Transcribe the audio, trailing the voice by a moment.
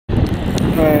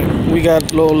Alright, we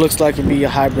got what looks like it'd be a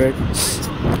hybrid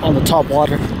on the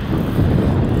Topwater.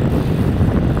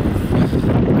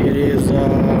 It is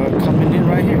coming in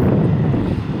right here.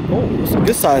 Oh, it's a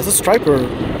good size. It's a striper.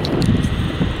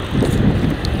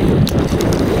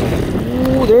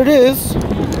 Ooh, there it is.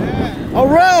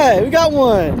 Alright, we got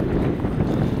one.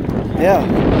 Yeah.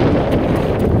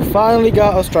 Finally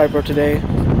got a striper today.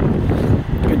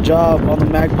 Good job on the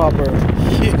mag popper.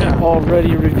 Yeah.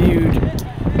 Already reviewed.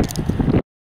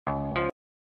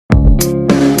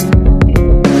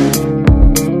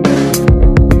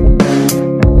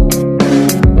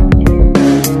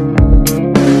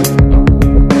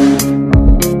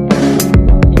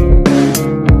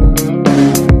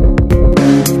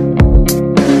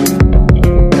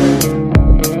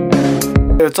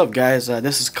 What's up, guys?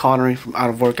 This is Connery from Out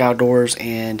of Work Outdoors,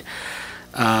 and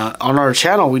on our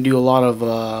channel we do a lot of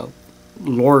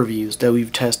lure reviews that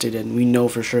we've tested and we know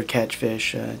for sure catch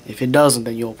fish. If it doesn't,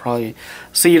 then you'll probably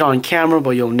see it on camera,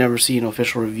 but you'll never see an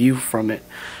official review from it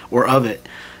or of it.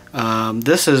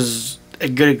 This is a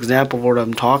good example of what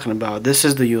I'm talking about. This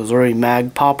is the YoZuri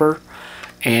mag popper,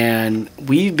 and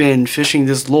we've been fishing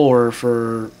this lure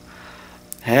for,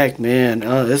 heck man,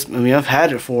 I've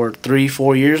had it for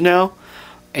 3-4 years now.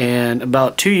 And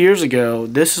about 2 years ago,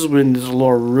 this is when this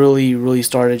lure really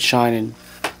started shining.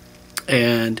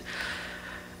 And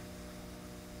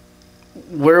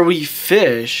where we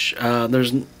fish,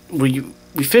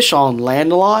 we fish on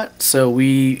land a lot, so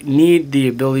we need the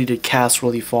ability to cast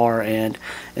really far. And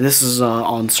this is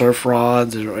on surf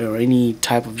rods or any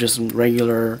type of just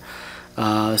regular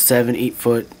 7-8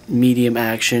 foot medium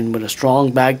action with a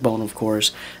strong backbone, of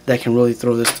course, that can really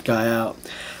throw this guy out.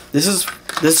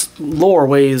 This lure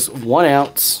weighs 1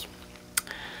 ounce,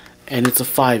 and it's a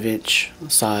 5-inch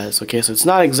size. Okay, so it's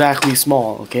not exactly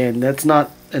small. Okay, and that's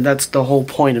the whole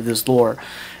point of this lure,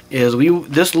 is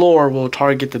this lure will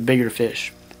target the bigger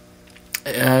fish.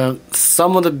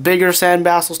 Some of the bigger sand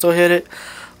bass will still hit it,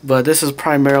 but this is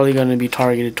primarily going to be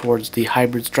targeted towards the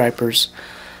hybrid stripers,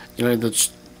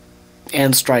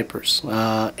 and stripers.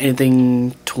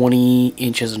 Anything 20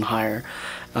 inches and higher.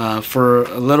 For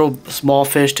a little small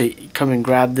fish to come and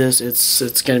grab this,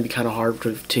 it's going to be kind of hard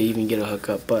to even get a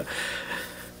hookup. But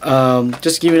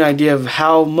just to give you an idea of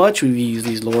how much we've used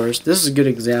these lures, this is a good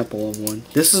example of one.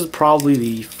 This is probably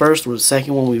the first or the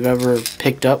second one we've ever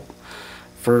picked up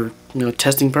for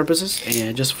testing purposes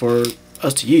and just for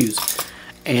us to use.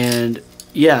 And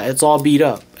yeah, it's all beat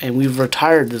up, and we've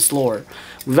retired this lure.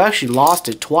 We've actually lost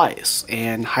it twice,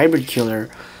 and Hybrid Killer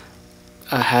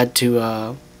had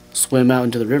to swim out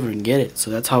into the river and get it.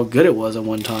 So that's how good it was at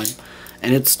one time,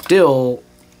 and it's still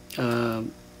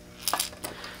one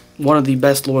of the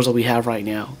best lures that we have right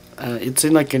now. It's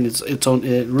in its own.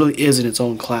 It really is in its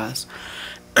own class.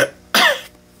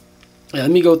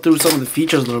 Let me go through some of the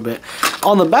features a little bit.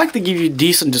 On the back, they give you a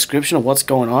decent description of what's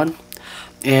going on,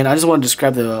 and I just want to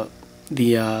describe the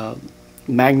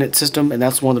magnet system, and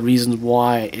that's one of the reasons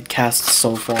why it casts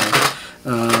so far.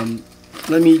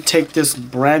 Let me take this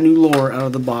brand new lure out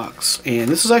of the box, and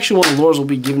this is actually one of the lures we'll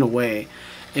be giving away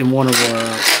in one of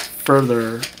our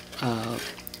further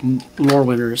lure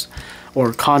winners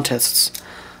or contests.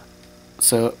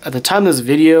 So at the time of this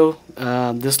video,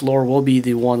 this lure will be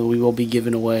the one that we will be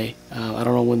giving away. I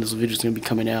don't know when this video is going to be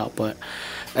coming out, but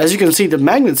as you can see, the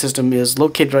magnet system is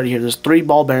located right here. There's 3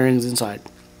 ball bearings inside,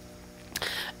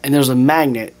 and there's a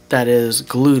magnet that is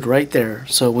glued right there.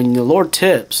 So when the lure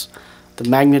tips, the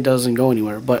magnet doesn't go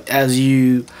anywhere. But as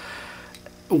you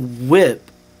whip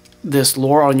this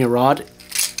lure on your rod,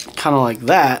 kind of like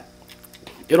that,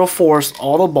 it'll force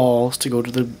all the balls to go to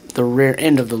the rear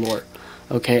end of the lure.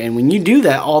 Okay, and when you do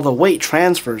that, all the weight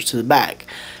transfers to the back,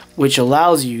 which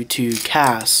allows you to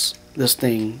cast this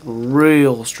thing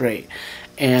real straight.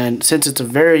 And since it's a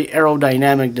very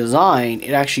aerodynamic design,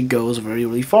 it actually goes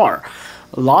really far.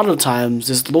 A lot of times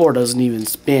this lure doesn't even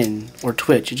spin or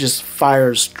twitch. It just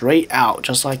fires straight out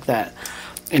just like that,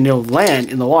 and it'll land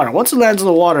in the water. Once it lands in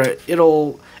the water,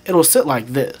 it'll sit like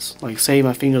this. Like, say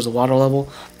my finger's at water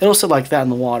level, it'll sit like that in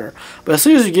the water. But as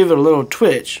soon as you give it a little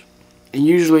twitch, and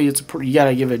usually you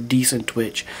gotta give it a decent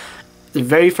twitch. The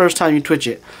very first time you twitch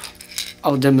it,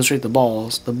 I'll demonstrate the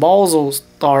balls. The balls will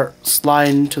start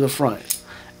sliding to the front,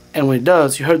 and when it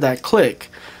does, you heard that click.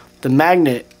 The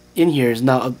magnet in here is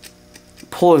now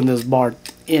pulling this bar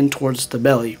in towards the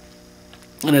belly,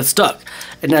 and it's stuck.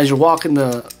 And as you're walking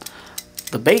the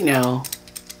bait now,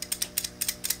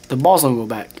 the balls don't go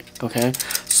back. Okay,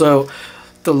 so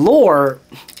the lure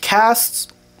casts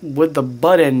with the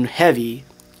butt end heavy,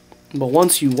 but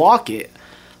once you walk it,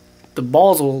 the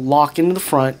balls will lock into the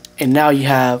front, and now you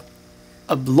have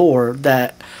a lure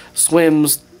that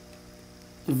swims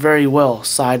very well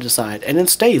side to side, and it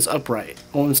stays upright.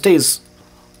 Well, it stays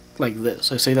like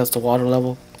this. I say that's the water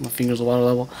level. My finger's the water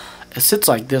level. It sits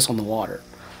like this on the water.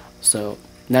 So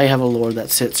now you have a lure that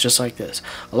sits just like this.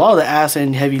 A lot of the acid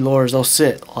and heavy lures, they'll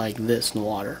sit like this in the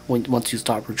water once you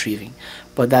stop retrieving,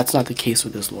 but that's not the case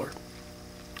with this lure.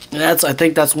 And I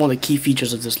think that's one of the key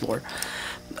features of this lure.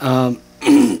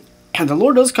 And the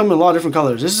lure does come in a lot of different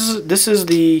colors. This is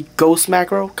the Ghost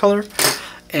Macro color,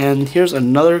 and here's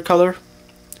another color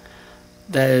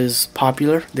that is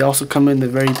popular. They also come in the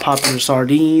very popular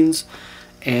sardines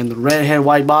and the redhead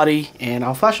white body, and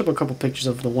I'll flash up a couple pictures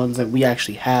of the ones that we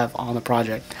actually have on the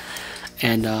project,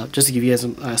 and just to give you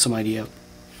guys some idea.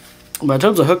 But in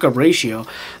terms of hookup ratio,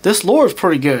 this lure is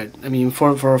pretty good. I mean,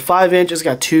 for a 5-inch, it's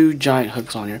got 2 giant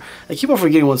hooks on here. I keep on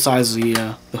forgetting what size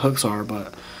the hooks are,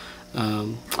 but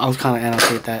I'll kind of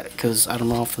annotate that because I don't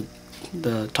know off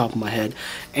the top of my head.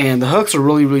 And the hooks are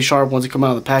really, really sharp once they come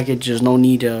out of the package. There's no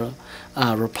need to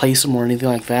replace them or anything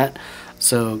like that.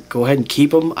 So go ahead and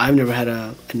keep them. I've never had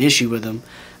an issue with them,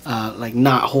 like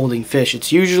not holding fish.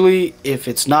 It's usually, if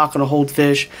it's not going to hold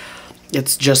fish,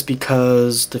 it's just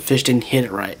because the fish didn't hit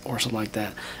it right or something like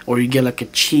that. Or you get like a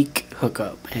cheek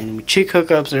hookup. And with cheek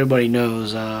hookups, everybody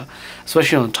knows,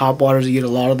 especially on top waters, you get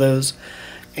a lot of those.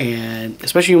 And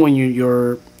especially when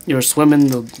you're swimming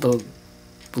the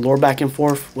lure back and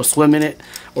forth, will swim in it,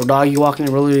 or doggy walking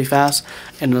it really, really fast,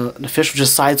 and the fish will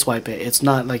just sideswipe it. It's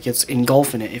not like it's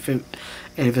engulfing it. If it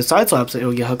sideswipes it,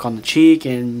 it'll get hooked on the cheek,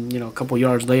 and a couple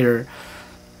yards later,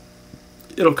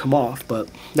 it'll come off. But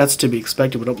that's to be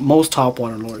expected with most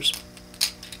topwater lures.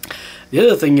 The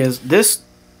other thing is, this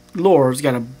lure's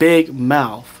got a big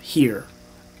mouth here,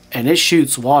 and it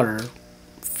shoots water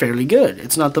fairly good.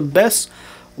 It's not the best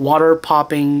water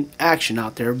popping action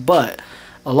out there, but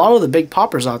a lot of the big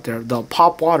poppers out there, they'll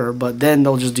pop water, but then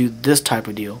they'll just do this type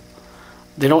of deal.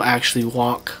 They don't actually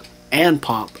walk and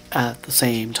pop at the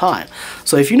same time.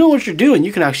 So if you know what you're doing,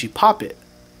 you can actually pop it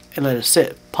and let it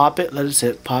sit. Pop it, let it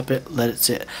sit, pop it, let it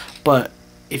sit. But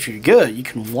if you're good, you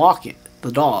can walk it,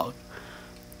 the dog,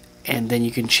 and then you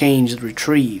can change the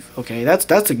retrieve. Okay,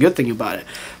 that's a good thing about it.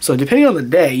 So depending on the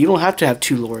day, you don't have to have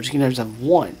 2 lures. You can just have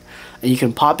 1, and you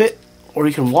can pop it, or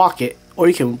you can walk it, or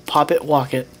you can pop it,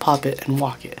 walk it, pop it, and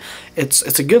walk it.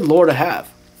 It's a good lure to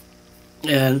have.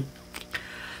 And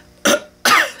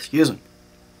excuse me.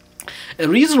 The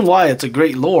reason why it's a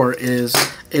great lure is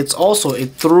it's also a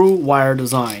through wire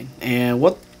design. And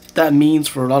what that means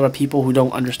for a lot of people who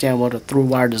don't understand what a through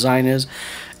wire design is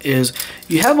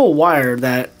you have a wire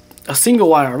a single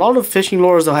wire. A lot of fishing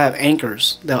lures, they'll have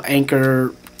anchors. They'll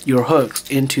anchor your hooks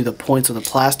into the points of the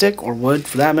plastic or wood,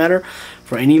 for that matter,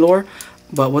 for any lure.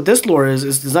 But what this lure is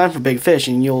designed for big fish,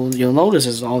 and you'll notice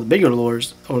is all the bigger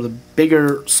lures, or the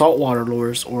bigger saltwater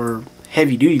lures, or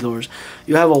heavy duty lures,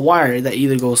 you have a wire that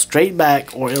either goes straight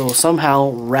back or it'll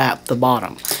somehow wrap the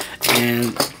bottom.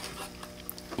 And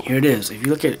here it is. If you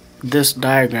look at this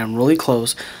diagram really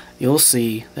close, you'll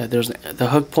see that there's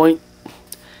the hook point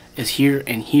is here,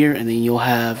 and then you'll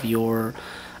have your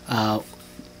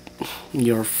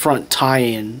front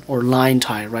tie-in or line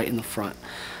tie right in the front.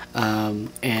 And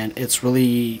it's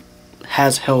really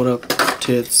has held up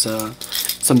to its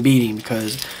some beating,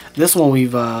 because this one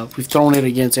we've thrown it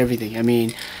against everything. I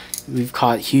mean, we've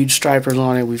caught huge stripers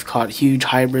on it, we've caught huge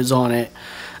hybrids on it.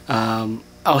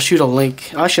 I'll shoot a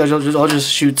link. Actually, I'll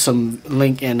just shoot some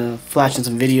link and flash in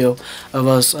some video of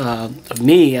us of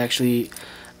me actually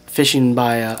fishing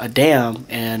by a dam,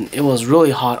 and it was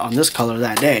really hot on this color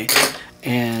that day,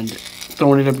 and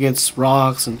throwing it up against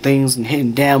rocks and things and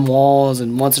hitting dam walls.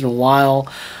 And once in a while,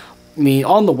 I mean,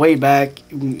 on the way back,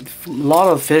 a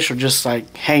lot of fish are just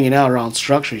like hanging out around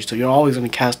structures, so you're always going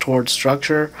to cast towards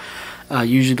structure.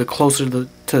 Usually the closer to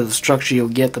the structure you'll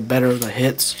get, the better the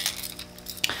hits.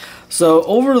 So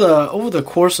over the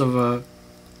course of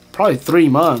probably 3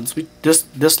 months,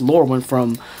 this lure went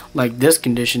from like this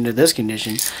condition to this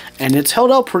condition, and it's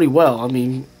held up pretty well. I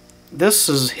mean, this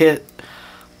has hit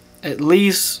at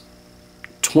least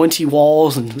 20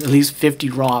 walls and at least 50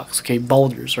 rocks, okay,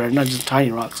 boulders, right, not just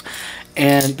tiny rocks.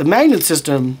 And the magnet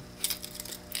system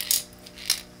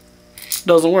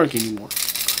doesn't work anymore,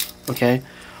 okay.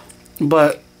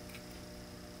 But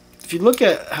if you look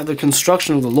at how the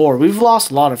construction of the lure, we've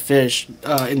lost a lot of fish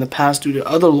in the past due to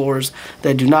other lures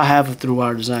that do not have a through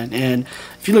wire design. And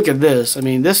if you look at this, I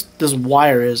mean, this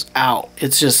wire is out.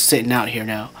 It's just sitting out here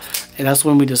now, and that's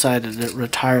when we decided to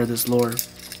retire this lure.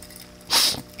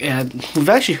 And we've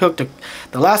actually hooked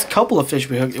the last couple of fish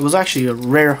we hooked. It was actually a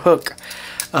rare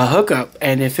hookup,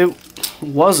 and if it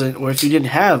wasn't, or if you didn't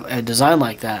have a design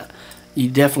like that, you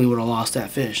definitely would have lost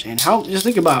that fish. And just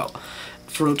think about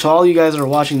to all you guys that are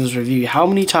watching this review, how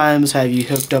many times have you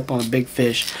hooked up on a big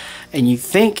fish and you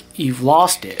think you've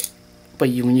lost it, but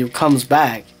when it comes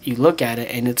back, you look at it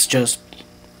and it's just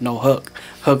no hook.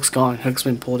 Hook's gone. Hook's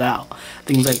been pulled out.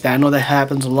 Things like that. I know that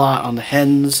happens a lot on the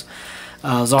hens,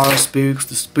 Zara spooks,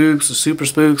 the super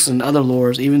spooks, and other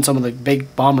lures. Even some of the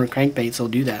big bomber crankbaits will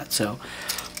do that. So,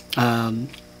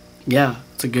 yeah,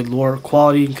 it's a good lure.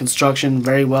 Quality and construction,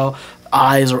 very well.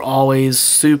 Eyes are always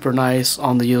super nice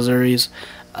on the YoZuris.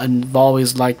 I've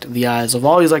always liked the eyes. I've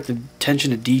always liked the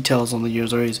attention to details on the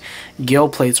YoZuris. Gill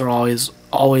plates are always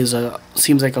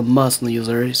seems like a must on the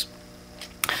YoZuris.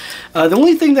 The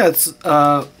only thing that's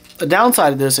a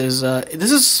downside of this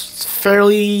is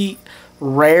fairly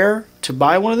rare to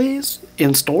buy one of these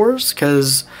in stores,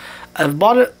 because I've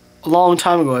bought it a long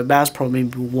time ago at Bass Pro,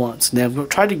 maybe once, and I've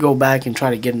tried to go back and try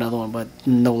to get another one, but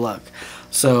no luck.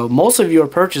 So most of your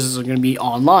purchases are going to be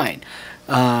online.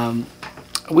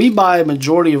 We buy a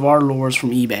majority of our lures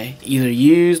from eBay, either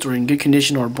used or in good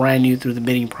condition or brand new through the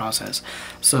bidding process.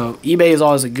 So eBay is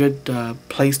always a good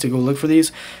place to go look for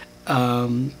these,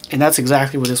 and that's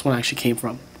exactly where this one actually came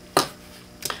from.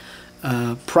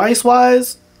 Price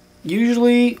wise,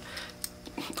 usually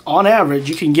on average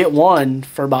you can get one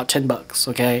for about 10 bucks.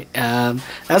 Okay,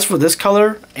 that's for this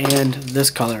color and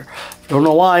this color. Don't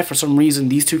know why, for some reason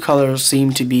these two colors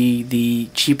seem to be the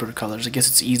cheaper colors. I guess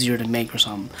it's easier to make or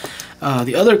something.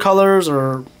 The other colors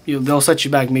are, they'll set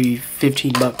you back maybe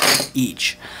 15 bucks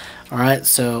each. Alright,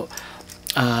 so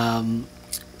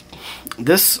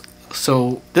this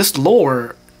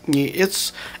lure,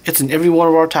 it's in every one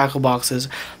of our tackle boxes.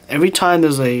 Every time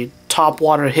there's a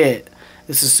topwater hit,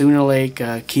 this is Sooner Lake,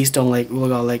 Keystone Lake,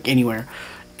 Oologah Lake, anywhere.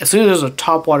 As soon as there's a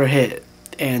topwater hit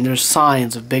and there's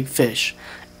signs of big fish,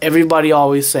 everybody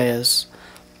always says,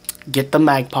 get the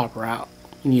mag popper out.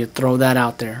 You need to throw that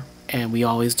out there, and we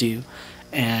always do,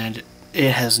 and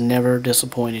it has never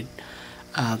disappointed.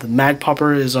 The mag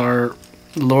popper is our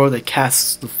lure that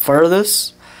casts the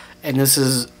furthest, and this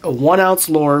is a 1 ounce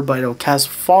lure, but it'll cast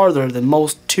farther than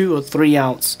most 2 or 3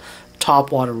 ounce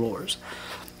topwater lures.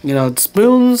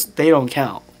 Spoons, they don't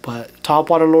count, but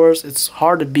topwater lures, it's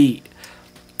hard to beat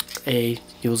a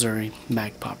YoZuri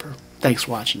mag popper. Thanks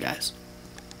for watching, guys.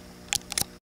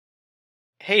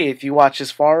 Hey, if you watched this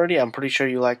far already, I'm pretty sure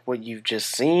you like what you've just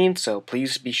seen, so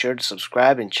please be sure to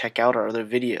subscribe and check out our other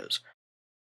videos.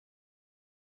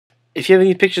 If you have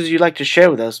any pictures you'd like to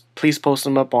share with us, please post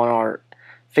them up on our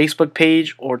Facebook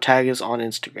page or tag us on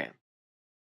Instagram.